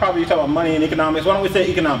talk about poverty, you talk about money and economics. Why don't we say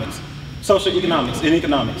economics, social economics and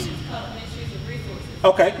economics? Misuse of resources.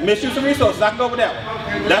 Okay, misuse of resources. I can go with that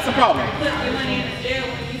one. That's a problem. Put your money in a jail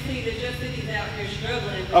when you see that your city's out here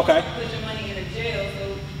struggling. Okay. Put your money in a jail,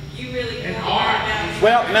 so you really And can't art.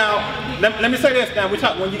 Well, now let me say this. Now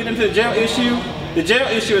when you get into the jail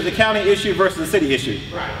issue is a county issue versus a city issue.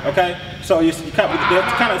 Right. Okay, so they're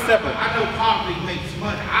kind of separate. I know poverty makes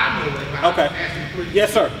money. I know it. But Okay. I'm asking for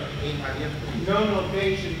Yes, sir. anybody else. Known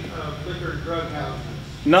location of liquor and drug houses.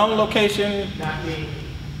 Known location. Not me.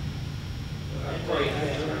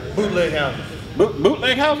 Bootleg houses.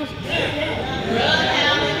 Bootleg houses?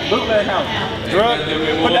 Bootleg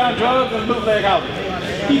houses. Put down drugs and bootleg houses.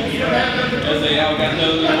 That's say y'all got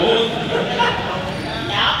nothing more.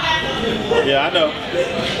 Yeah, I know.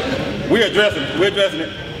 We're addressing it.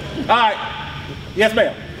 All right. Yes,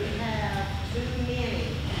 ma'am. We have too many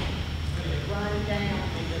run down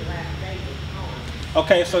and dilapidated homes.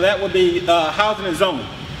 Okay, so that would be housing and zoning.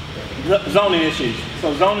 Zoning issues.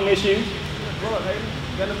 So zoning issues.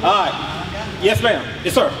 All right. Yes, ma'am.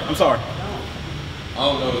 Yes, sir. I'm sorry. I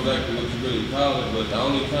don't know exactly what you really call it, but the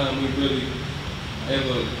only time we really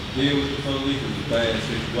ever deal with the police is a bad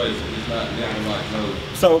situation. It's not never like no.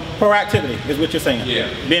 So proactivity is what you're saying? Yeah.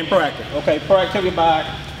 Being proactive. Okay, proactivity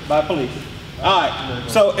by police. All right.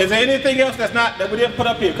 So is there anything else that we didn't put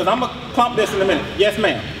up here? Because I'm going to clump this in a minute. Yes,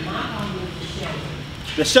 ma'am. My home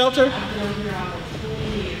is The the shelter. shelter? I've been here almost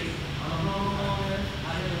 20 years. I'm a homeowner. I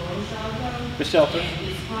live in Rochelle. The shelter. And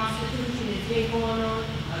this prostitution has been going on.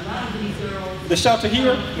 A lot of these girls. The shelter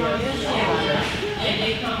here? And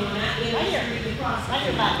they come when I live in the street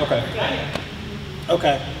prostitution. Okay.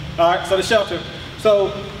 Okay. All right. So the shelter.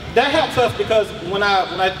 So that helps us because when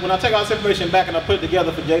I take all this information back and I put it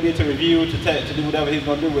together for JD to review to do whatever he's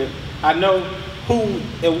going to do with, I know who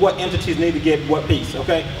and what entities need to get what piece.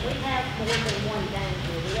 Okay. We have more than one gang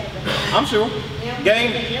here. We have the I'm sure.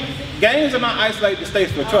 Gangs are not isolated to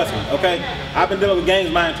Statesville. Trust me. Okay. I've been dealing with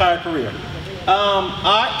gangs my entire career. All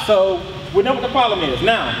right. So we know what the problem is.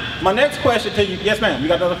 Now, my next question to you. Yes, ma'am. You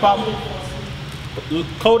got another problem?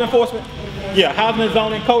 Code enforcement? Yeah, housing and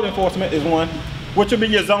zoning, code enforcement is one. Which would be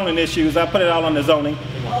your zoning issues. I put it all under zoning.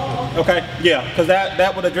 Okay, yeah, because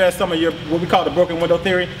that would address some of your, what we call the broken window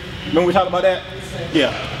theory. Remember we talked about that?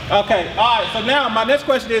 Yeah. Okay, all right, so now my next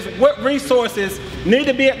question is, what resources need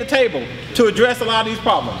to be at the table to address a lot of these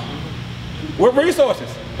problems? What resources,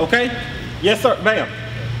 okay? Yes, sir, ma'am.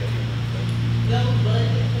 Those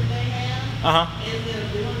budgets that they have, Uh-huh. instead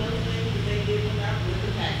of doing those things that they did with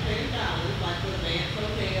the taxpayer dollars, like for the Vance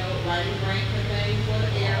Hotel, writing grants and things for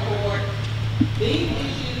the airport, these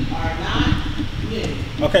issues are not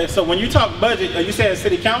new. Okay, so when you talk budget, are you saying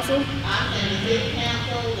city council? I'm saying the city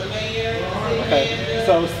council, the mayor, the city Okay, manager.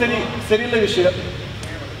 so city leadership,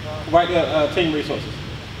 right there, team resources.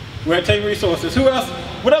 We're at team resources. Who else,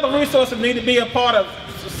 what other resources need to be a part of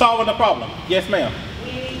solving the problem? Yes, ma'am.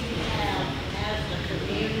 We need to have, as the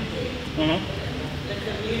community, the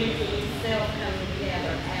community itself coming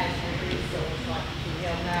together as a resource, like to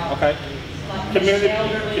help out. Okay. Like Community- the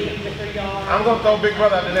elderly, the yard. I'm gonna throw Big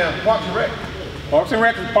Brother out there now. Parks and Rec. Parks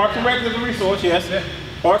and Rec is a resource, yes.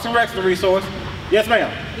 Parks and Rec is a resource. Yes,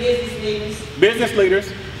 ma'am. Business leaders. Business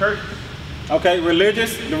leaders. Church. Okay, the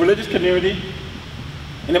religious community.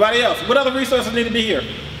 Anybody else? What other resources need to be here?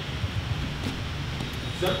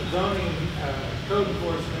 Zoning, code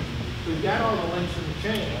enforcement, we've got all the links in the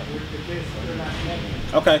chain, they're not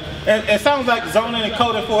connected. Okay, and it sounds like zoning and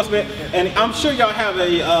code enforcement, and I'm sure y'all have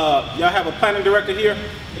a planning director here.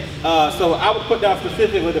 So I would put down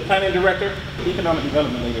specifically the planning director, economic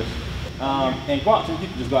development leaders, and Watson, you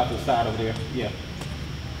can just go out to the side over there. Yeah.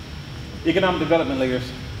 Economic development leaders.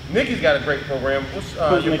 Nikki's got a great program. What's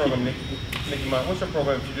Who's your Nikki? program, Nikki? Nikki, what's your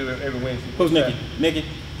program that you do every Wednesday? Who's Nikki? Nikki.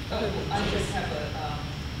 I just have a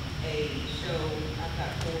show. I've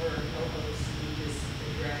got 4 co-hosts who just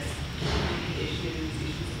address issues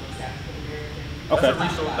amongst African American. Okay.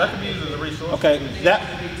 That's a resource. That can be used as a resource. Okay. That.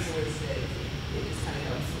 It's a resource that it just kind of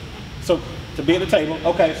helps. So to be at the table.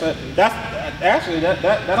 Okay. So that's actually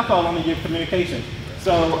that'll fall under your communication.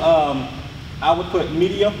 So I would put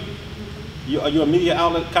media. Are you a media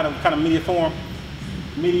outlet, kind of media forum?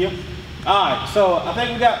 Media. All right. So I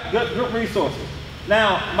think we got good resources.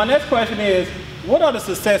 Now, my next question is, what are the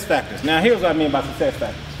success factors? Now, here's what I mean by success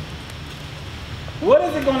factors. What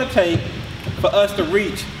is it going to take for us to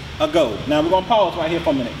reach a goal? Now, we're going to pause right here for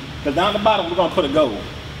a minute, because down at the bottom, we're going to put a goal.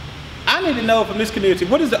 I need to know from this community,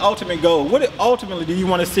 what is the ultimate goal? What ultimately do you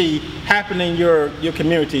want to see happen in your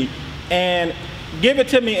community? And give it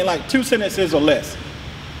to me in like 2 sentences or less.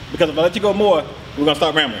 Because if I let you go more, we're going to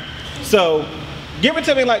start rambling. So, give it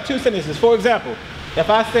to me in like 2 sentences. For example, if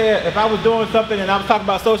I was doing something and I was talking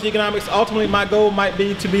about social economics, ultimately my goal might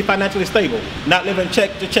be to be financially stable, not living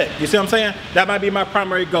check to check. You see what I'm saying? That might be my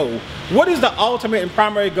primary goal. What is the ultimate and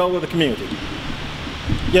primary goal of the community?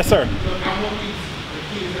 Yes, sir. Look, I want the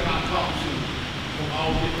kids that I talk to from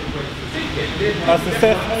all different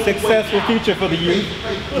races. A successful future for the youth.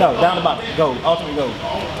 No, down the bottom. Goal. Ultimate goal.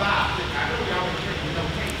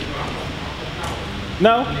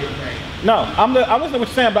 No. No, I'm listening to what you're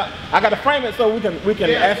saying, but I got to frame it so we can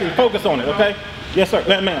actually focus on it, okay? Yes, sir.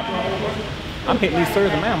 Ma'am. I'm hitting these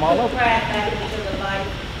sirs and ma'am all over. Put pride back into their life.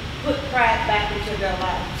 Put pride back into their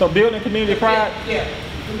life. So building community pride? Yeah,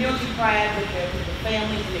 community pride with their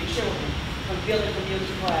families and their children. of building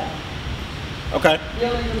community pride. Okay.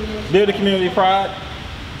 Building community pride.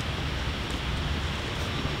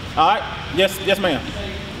 All right. Yes, ma'am.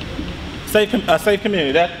 A safe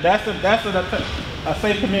community. That's a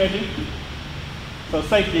safe community. So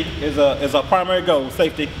safety is a primary goal.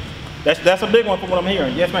 Safety. That's a big one from what I'm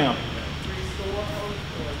hearing. Yes, ma'am. Restore hope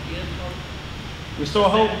or give hope. Restore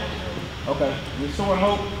hope. Okay. Restore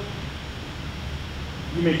hope.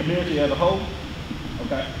 You mean community as a whole?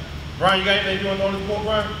 Okay. Brian, you got anything you want to know on this board,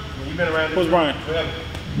 Brian? You've been around this. Who's Brian? Forever.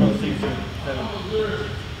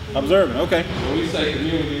 Observing. Okay. When we say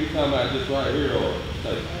community, we talking about just right here or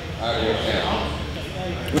like Iredell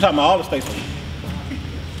County? We're talking about all the states.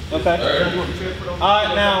 Okay. All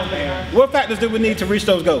right, now, what factors do we need to reach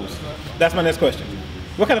those goals? That's my next question.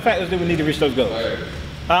 What kind of factors do we need to reach those goals?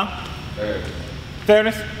 Huh?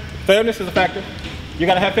 Fairness. Fairness is a factor. You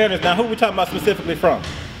got to have fairness. Now, who are we talking about specifically from?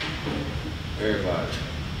 Everybody.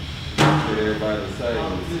 Get everybody the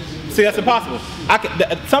same. See, that's impossible.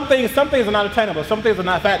 Some things are not attainable. Some things are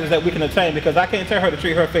not factors that we can attain because I can't tell her to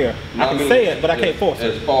treat her fair. I can say it, but I can't force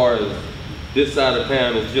it. As far as this side of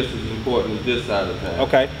town is just as important as this side of town.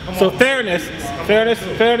 Okay. So fairness.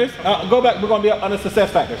 Go back. We're going to be under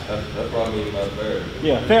success factors. That's what I mean by fairness.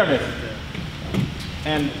 Yeah, fairness.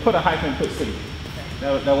 And put a hyphen, put city.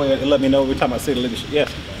 That way it'll let me know we're talking about city leadership.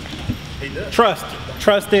 Yes. Trust.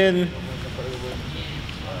 Trust in.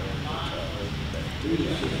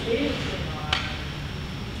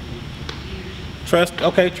 Trust.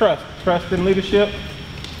 Okay, trust. Trust in leadership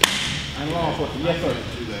and law enforcement. Yes, sir.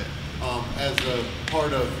 Do that. As a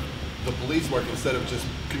part of the police work, instead of just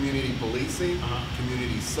community policing,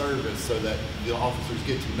 community service, so that the officers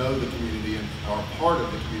get to know the community and are part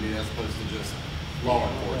of the community as opposed to just law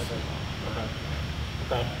enforcement.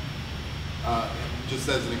 Okay. Just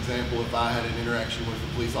as an example, if I had an interaction with a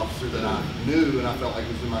police officer that I knew and I felt like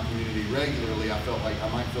was in my community regularly, I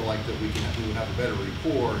might feel like that we would have a better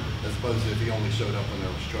rapport as opposed to if he only showed up when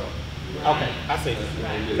there was trouble. Okay, I see.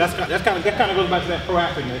 That kind of goes back to that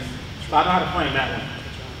proactiveness. So I know how to frame that one.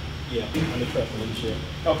 Yeah, under trust and leadership.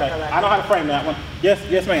 Okay, I know how to frame that one.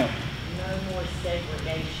 Yes, ma'am. No more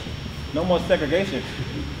segregation. No more segregation.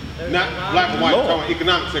 Not black and white, talking about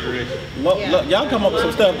economic segregation. Look, y'all come up with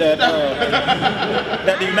some stuff that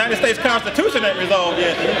that the United States Constitution ain't resolved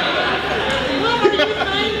yet. What are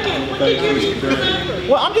you thinking? What did you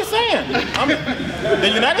remember? Well, I'm just saying.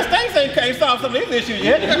 The United States ain't solved some of these issues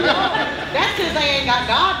yet. That's because they ain't got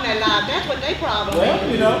God in their life. That's what they problem is.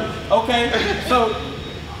 Well, you know. Okay, so.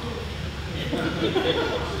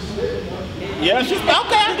 Yeah, she's okay.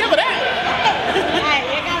 I'll give her that. Hey,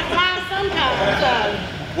 you gotta fly sometimes. So.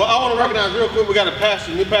 Well, I want to recognize real quick, we got a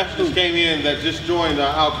pastor, new pastor just came in that just joined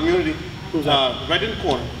our community. Who's that? Right in the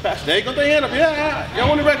corner. Pastor, there you go, their hand up. Yeah, y'all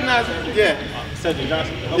want to recognize him? Yeah. Cedric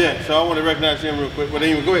Johnson. Okay. Yeah, so I want to recognize him real quick. But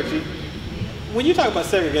anyway, go ahead, Chief. When you talk about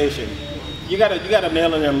segregation, you gotta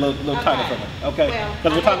nail in there a little tighter for me, okay?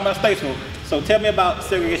 Because we're talking about Statesville. So tell me about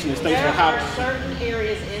segregation in Statesville. There are certain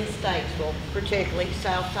areas in Statesville, particularly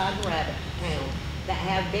Southside and Rabbit Town, that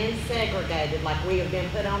have been segregated, like we have been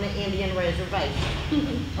put on an Indian reservation.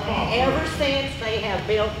 Ever since they have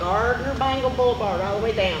built Gardner Bangle Boulevard all the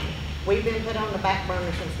way down, we've been put on the back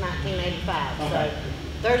burner since 1985. Okay. So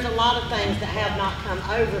there's a lot of things that have not come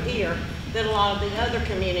over here that a lot of the other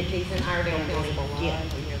communities in Iredell County get.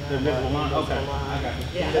 The invisible line? Okay, I got you.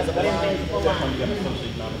 Yeah, the invisible line.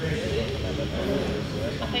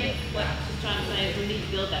 I think what she's trying to say is we need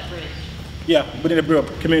to build that bridge. Yeah, we need to build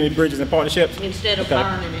community bridges and partnerships. Instead of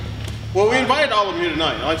burning it. Well, we invited all of them here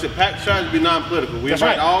tonight. Like I said, P.A.C.T tries to be non-political. We That's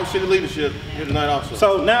invite right. all city leadership here tonight also.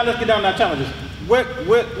 So now let's get down to our challenges. What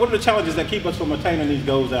are the challenges that keep us from attaining these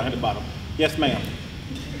goals down at the bottom? Yes, ma'am.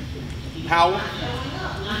 Power.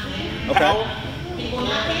 Okay. Power.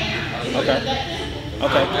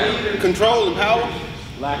 Okay. Control and power.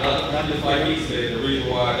 Just like he said, the reason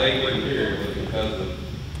why they weren't here was because of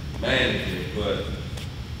management, but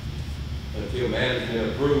until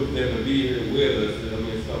management approved them to be here with us, I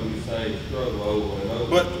mean, it's going to be the same struggle over and over.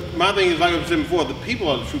 But my thing is, like I said before, the people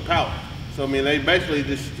are the true power. So, I mean, they basically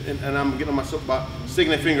just, and I'm getting on my soapbox,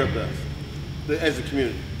 sticking their finger up to us as a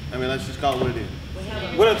community. I mean, let's just call it what it is.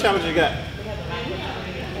 What other challenges you got?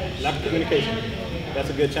 Lack of communication. That's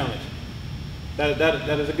a good challenge.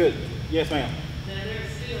 That is a good. Yes, ma'am. Now,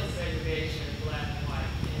 there's still segregation, black and white,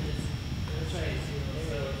 in this trade field,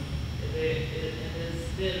 so it's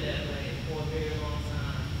been that way for a very long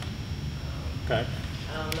time. Okay.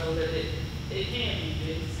 I don't know that it can be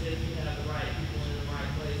fixed if you have the right people in the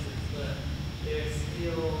right places, but there's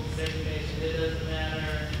still segregation. It doesn't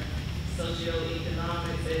matter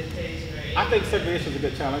socioeconomics, education, or I think segregation is a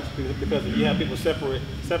good challenge because if you have people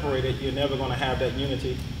separated, you're never going to have that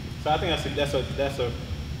unity. So I think that's a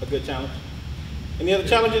good challenge. Any other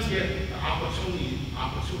challenges? Yeah, opportunity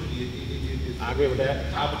is. I agree with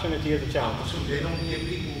that. Opportunity is a challenge. Opportunity. They don't give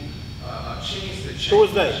people a chance to change. Who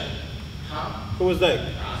is they? Huh? Who is they?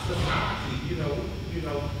 Society. You know.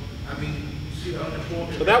 I mean, you see the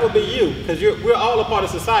unemployment. So that would be you, because we're all a part of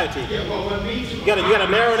society. Yeah, well, what me too. You gotta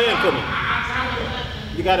narrow it in for me.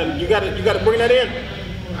 You gotta bring that in.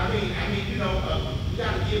 I mean, you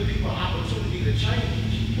gotta give people an opportunity to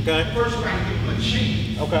change. Okay. First, you gotta give them a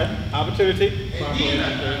chance. Okay. Opportunity. And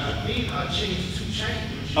then a chance to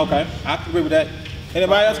change. Okay. I can agree with that.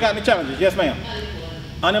 Anybody else got any challenges? Yes, ma'am.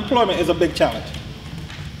 Unemployment is a big challenge.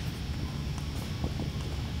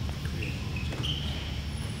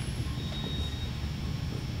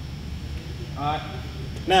 All right.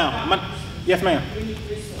 Now, yes, ma'am.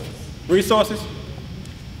 Resources.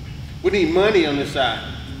 We need money on this side.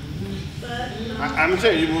 I'm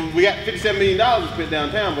telling you, we got $57 million to spend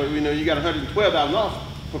downtown, but you got $112,000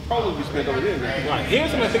 for probably be spent over there. Right.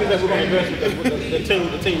 Here's some of the things that we're going to address with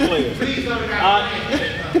the team players.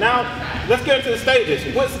 Now, let's get into the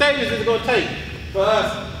stages. What stages is it going to take for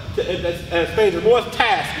us as stages? More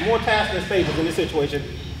tasks than stages in this situation.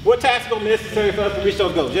 What tasks are going to be necessary for us to reach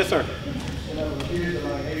those goals? Yes, sir. When kids are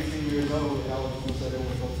like 18 years old, I was going to say they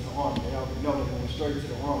want to go to the Army. They already know they're going straight to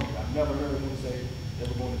the Army. I've never heard them say they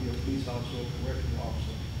were going to be a police officer or a correctional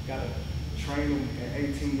officer. Got to train them at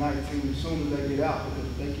 18, 19 as soon as they get out, because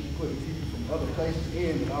if they keep putting people from other places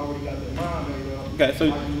in that already got their mind made up. Okay, so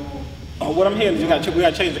what I'm hearing is we got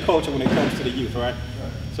to change the culture when it comes to the youth, right?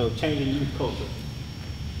 So changing youth culture.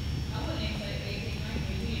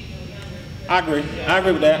 I agree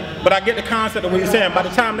with that. But I get the concept of what he's saying. By the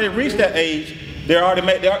time they reach that age,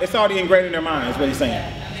 it's already ingrained in their minds what he's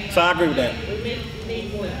saying. So I agree with that. We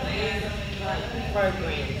need more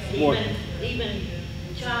programs, even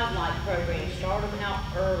childlike programs. Start them out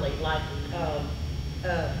early, like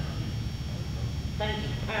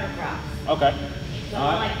paragraphs. Okay.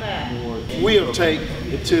 Something like that. We'll take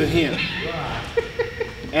it to him.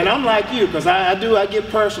 And I'm like you, because I get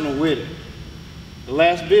personal with it. The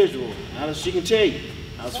last visual, she can tell you,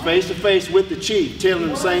 I was face to face with the chief, telling him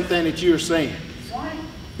the same thing that you're saying.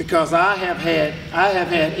 Because I have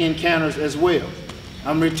had encounters as well.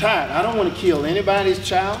 I'm retired. I don't want to kill anybody's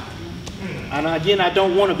child. And again, I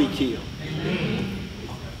don't want to be killed.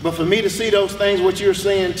 But for me to see those things, what you're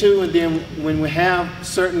saying too, and then when we have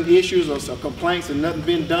certain issues or some complaints and nothing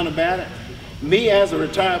being done about it, me as a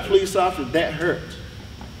retired police officer, that hurts.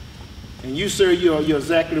 And you, sir, you're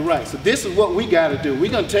exactly right. So this is what we got to do.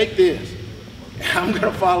 We're going to take this. I'm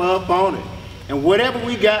going to follow up on it. And whatever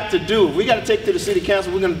we got to do, if we got to take it to the city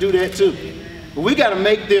council, we're going to do that too. But we got to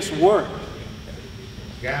make this work.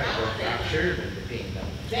 Got it, but I'm sure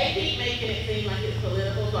they keep making it seem like it's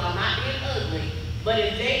political, so I'm not being ugly. But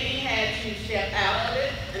if they had to step out of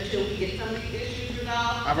it until we get some of these issues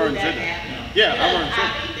resolved, I've heard that that. happen? Yeah, I've heard I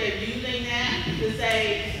think they're using that to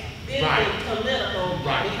say this is political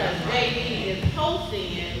because JD is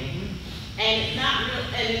posting it, and it's not real,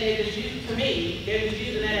 and then they're just using, to me, they're just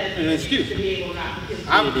using that as an excuse to be able not to.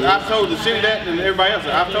 I've told the city that and everybody else.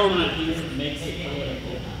 I've told them.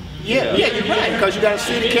 Yeah, you're right, because you got a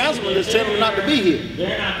city councilman that's telling them not to be here.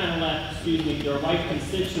 They're not going to let, their white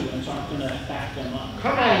constituents aren't going to back them up.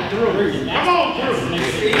 Come on through. Come on through.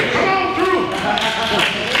 Come on through.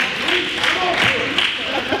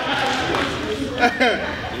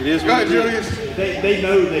 It is what it is. They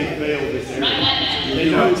know they failed this area. They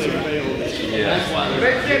know they failed this area. That's why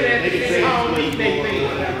they can say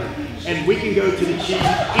it's and we can go to the chief.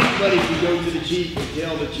 Anybody can go to the chief and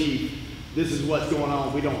tell the chief, this is what's going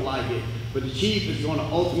on, we don't like it. But the chief is going to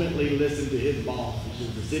ultimately listen to his boss, which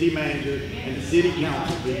is the city manager and the city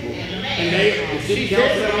council people. And the city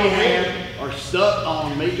council that we have are stuck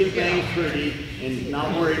on making things pretty and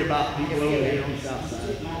not worried about people over here on the south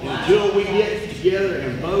side. And until we get together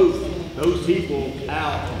and vote those people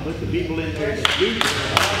out and put the people in there that we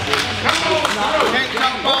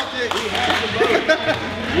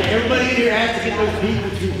everybody in here has to get those people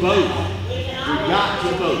to vote. We've got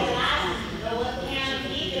to vote.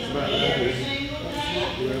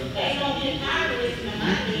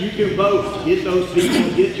 You can vote. Get those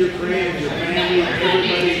people, get your friends, your family,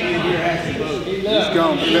 everybody in here has to vote. It's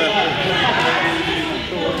gone.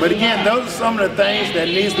 But again, those are some of the things that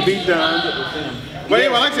needs to be done. But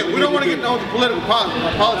anyway, like I said, we don't want to get into the political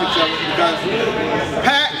politics of it because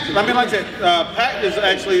P.A.C.T, like I said, P.A.C.T is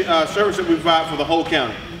actually a service that we provide for the whole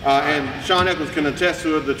county. And Sean Eccles can attest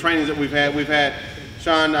to the trainings that we've had. We've had,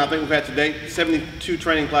 Sean, I think we've had to date 72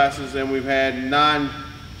 training classes, and we've had 9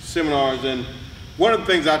 seminars, and one of the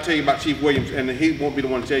things I'll tell you about Chief Williams, and he won't be the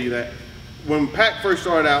one to tell you that, when P.A.C.T first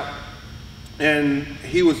started out, and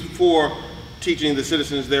he was for teaching the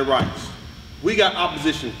citizens their rights, we got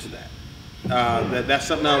opposition to that. That's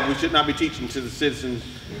something that we should not be teaching to the citizens.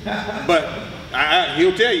 But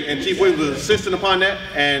he'll tell you, and Chief Williams was insistent upon that,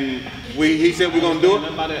 and he said we're going to do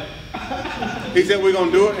it. He said we're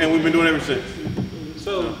going to do it, and we've been doing it ever since.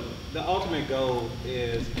 So the ultimate goal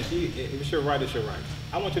is, if it's your right, it's your right.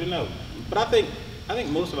 I want you to know. But I think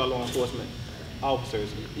most of our law enforcement officers,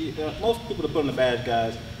 most people that put on the badge,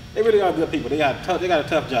 guys, they really are good people. They got a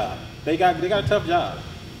tough job. They got a tough job.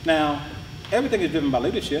 Now, everything is driven by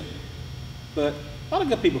leadership, but a lot of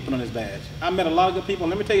good people put on this badge. I met a lot of good people, and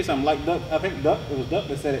let me tell you something, like Duck, I think it was Duck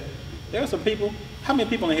that said it. There are some people, how many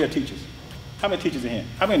people in here are teachers? How many teachers in here?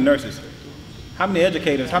 How many nurses? How many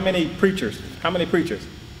educators? How many preachers? How many preachers?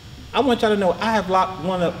 I want y'all to know I have locked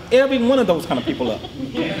every one of those kind of people up.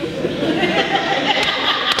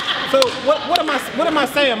 So what am I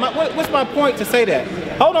saying? What's my point to say that?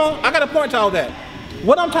 Hold on, I got a point to all that.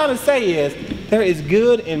 What I'm trying to say is there is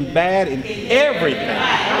good and bad in everything.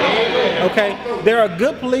 Okay? There are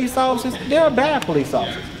good police officers, there are bad police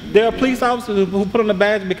officers. There are police officers who put on the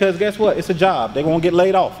badge because guess what? It's a job. They're gonna get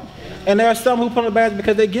laid off. And there are some who put on the badge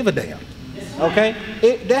because they give a damn. Okay?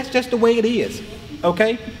 That's just the way it is.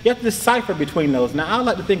 Okay? You have to decipher between those. Now, I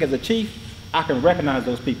like to think as a chief, I can recognize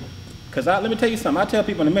those people. Because let me tell you something. I tell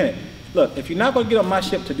people in a minute, look, if you're not going to get on my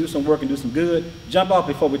ship to do some work and do some good, jump off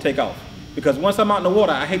before we take off. Because once I'm out in the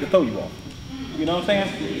water, I hate to throw you off. You know what I'm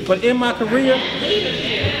saying? But in my career,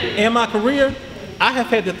 I have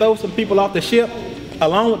had to throw some people off the ship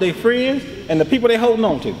along with their friends and the people they're holding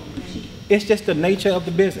on to. It's just the nature of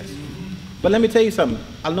the business. But let me tell you something.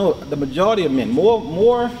 I know the majority of men,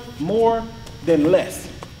 more than less,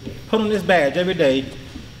 put on this badge every day,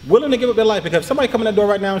 willing to give up their life, because if somebody coming in the door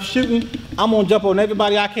right now shooting, I'm gonna jump on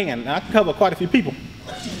everybody I can. And I can cover quite a few people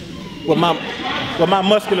with my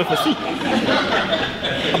muscular physique.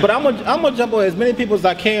 But I'm gonna jump on as many people as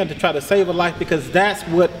I can to try to save a life, because that's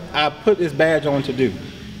what I put this badge on to do.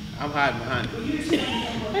 I'm hiding behind it.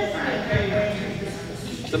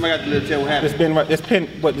 Somebody got to tell what happened. This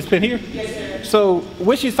pen here? Yes, so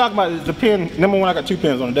what she's talking about is the pen. Number one, I got 2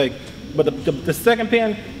 pens on the day. But the second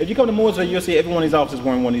pen, if you come to Mooresville, you'll see every one of these officers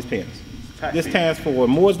wearing one of these pens. This stands for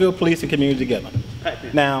Mooresville Police and Community Together.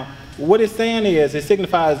 Now, what it's saying is, it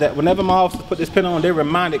signifies that whenever my officers put this pen on, they're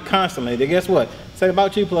reminded constantly that guess what? It's ain't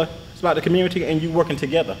about you, it's about the community and you working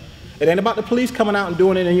together. It ain't about the police coming out and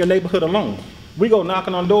doing it in your neighborhood alone. We go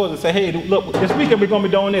knocking on doors and say, hey, look, this weekend we're going to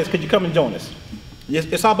be doing this. Could you come and join us?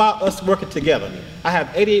 It's all about us working together. I have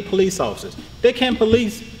 88 police officers. They can't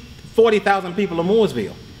police 40,000 people in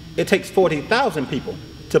Mooresville. It takes 40,000 people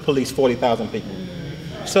to police 40,000 people.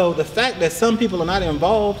 So the fact that some people are not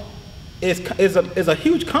involved is a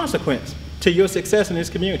huge consequence to your success in this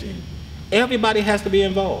community. Everybody has to be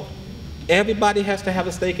involved. Everybody has to have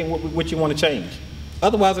a stake in what you want to change.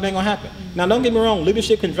 Otherwise, it ain't gonna happen. Now, don't get me wrong,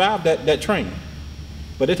 leadership can drive that train.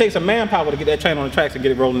 But it takes some manpower to get that train on the tracks and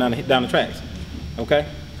get it rolling down the tracks. Okay?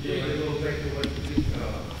 Yeah, it goes back to what